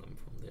down on them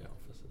from their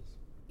offices.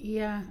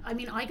 Yeah, I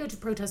mean, I go to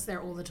protests there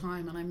all the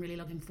time, and I'm really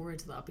looking forward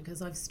to that,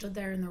 because I've stood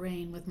there in the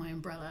rain with my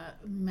umbrella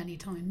many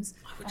times.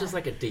 I would just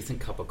like a decent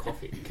cup of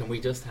coffee. Can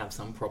we just have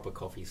some proper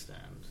coffee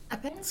stand?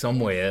 Apparently,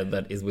 Somewhere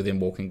that is within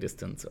walking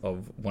distance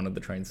of one of the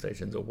train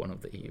stations or one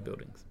of the EU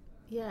buildings.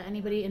 Yeah,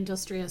 anybody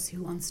industrious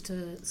who wants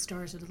to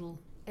start a little...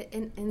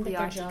 in Quit the their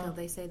article, job.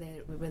 they say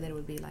there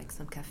will be like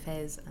some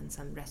cafes and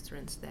some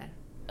restaurants there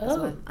as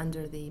Oh. well,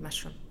 under the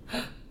mushroom.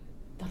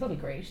 That'll be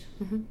great.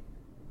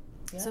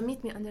 Yeah. So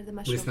meet me under the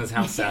mushroom. Listeners,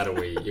 how sad are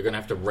we? You're going to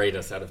have to rate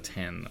us out of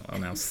 10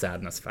 on our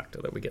sadness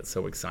factor that we get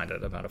so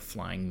excited about a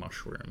flying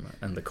mushroom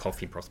and the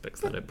coffee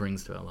prospects that it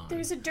brings to our lives.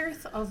 There's a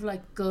dearth of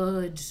like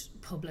good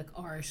public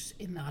art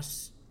in that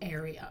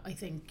area, I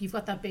think. You've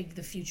got that big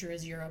The Future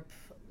is Europe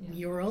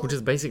mural. Which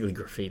is basically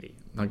graffiti.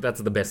 Like,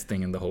 that's the best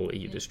thing in the whole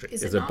EU district,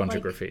 Is is it a not bunch of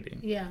like- graffiti.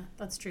 Yeah,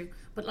 that's true.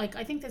 But like,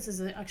 I think this is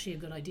actually a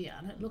good idea,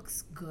 and it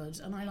looks good,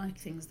 and I like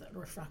things that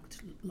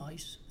refract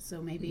light. So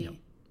maybe... Yep.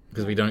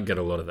 Because we don't get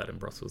a lot of that in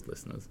Brussels,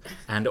 listeners.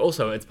 And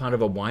also, it's part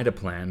of a wider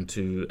plan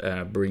to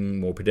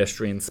bring more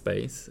pedestrian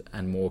space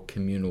and more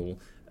communal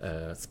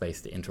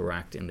space to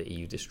interact in the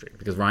EU district.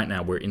 Because right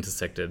now we're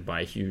intersected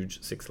by a huge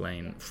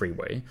 6-lane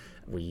freeway.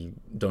 We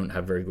don't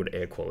have very good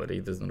air quality.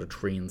 There's not a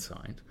tree in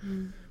sight.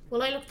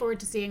 Well, I look forward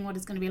to seeing what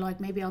it's going to be like.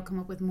 Maybe I'll come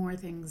up with more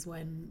things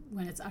when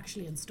it's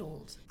actually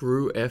installed.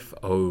 Brew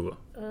FO.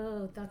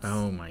 Oh, that's...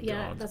 Oh my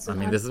yeah, god. that's I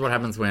mean, this is what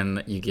happens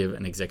when you give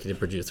an executive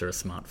producer a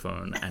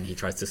smartphone and he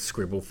tries to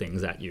scribble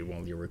things at you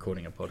while you're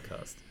recording a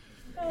podcast.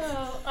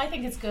 Oh, I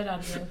think it's good on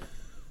you.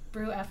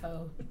 Brew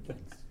FO.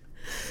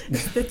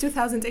 The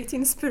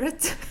 2018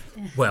 spirit.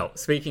 Well,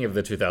 speaking of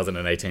the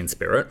 2018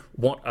 spirit,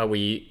 what are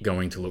we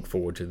going to look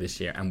forward to this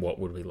year and what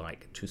would we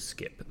like to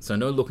skip? So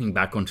no looking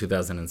back on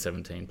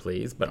 2017,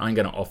 please, but I'm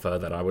going to offer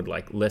that I would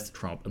like less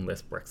Trump and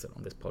less Brexit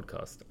on this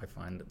podcast. I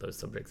find those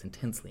subjects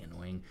intensely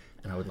annoying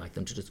and I would like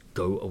them to just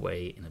go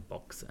away in a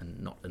box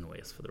and not annoy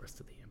us for the rest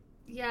of the year.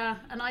 Yeah,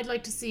 and I'd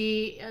like to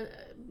see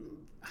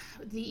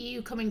the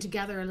EU coming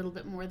together a little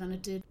bit more than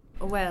it did.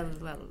 Well,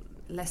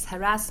 less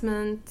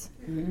harassment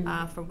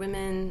for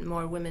women,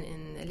 more women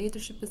in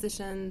leadership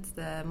positions,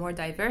 more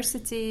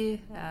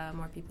diversity,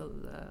 more people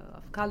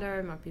of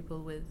color, more people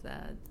with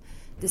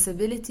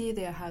disability.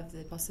 They have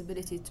the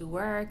possibility to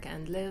work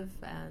and live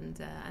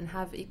and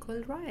have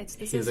equal rights.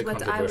 This Here's is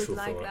what I would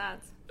like thought. that.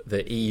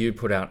 The EU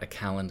put out a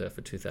calendar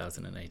for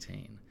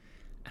 2018.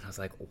 And I was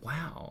like,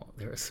 wow,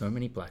 there are so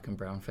many black and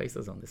brown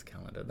faces on this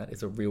calendar. That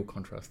is a real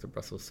contrast to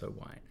Brussels so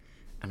white.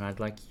 And I'd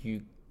like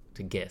you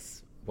to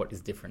guess what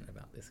is different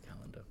about this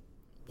calendar.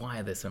 Why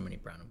are there so many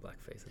brown and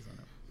black faces on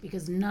it?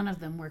 Because none of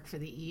them work for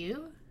the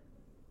EU.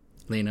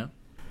 Lena?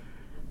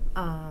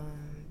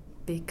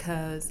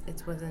 Because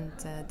it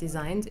wasn't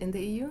designed in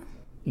the EU.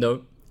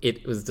 No,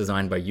 it was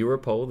designed by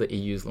Europol, the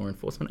EU's law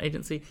enforcement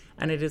agency,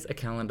 and it is a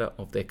calendar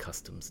of their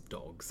customs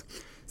dogs.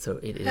 So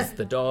it is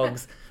the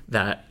dogs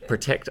that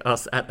protect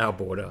us at our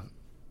border,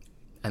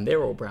 and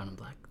they're all brown and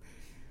black.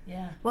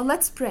 Yeah. Well,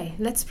 let's pray.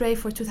 Let's pray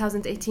for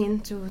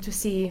 2018 to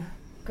see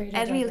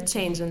a real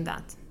change in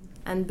that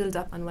and build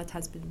up on what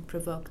has been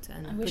provoked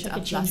and I wish put I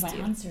could up change last my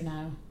year. answer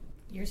now.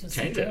 Yours was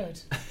Change so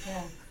it. good.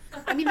 Yeah.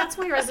 I mean, that's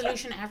my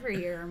resolution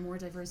every year: more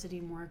diversity,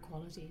 more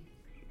equality.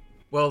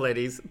 Well,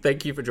 ladies,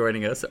 thank you for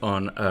joining us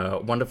on a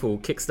wonderful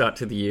kickstart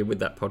to the year with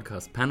that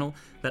podcast panel.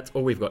 That's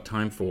all we've got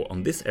time for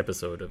on this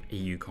episode of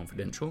EU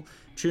Confidential.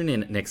 Tune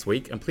in next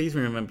week, and please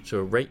remember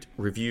to rate,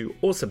 review,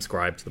 or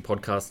subscribe to the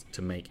podcast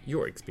to make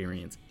your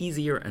experience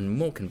easier and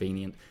more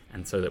convenient,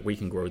 and so that we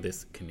can grow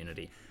this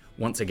community.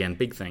 Once again,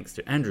 big thanks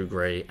to Andrew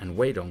Gray and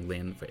Wei Dong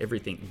Lin for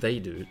everything they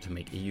do to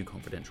make EU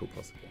Confidential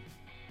possible.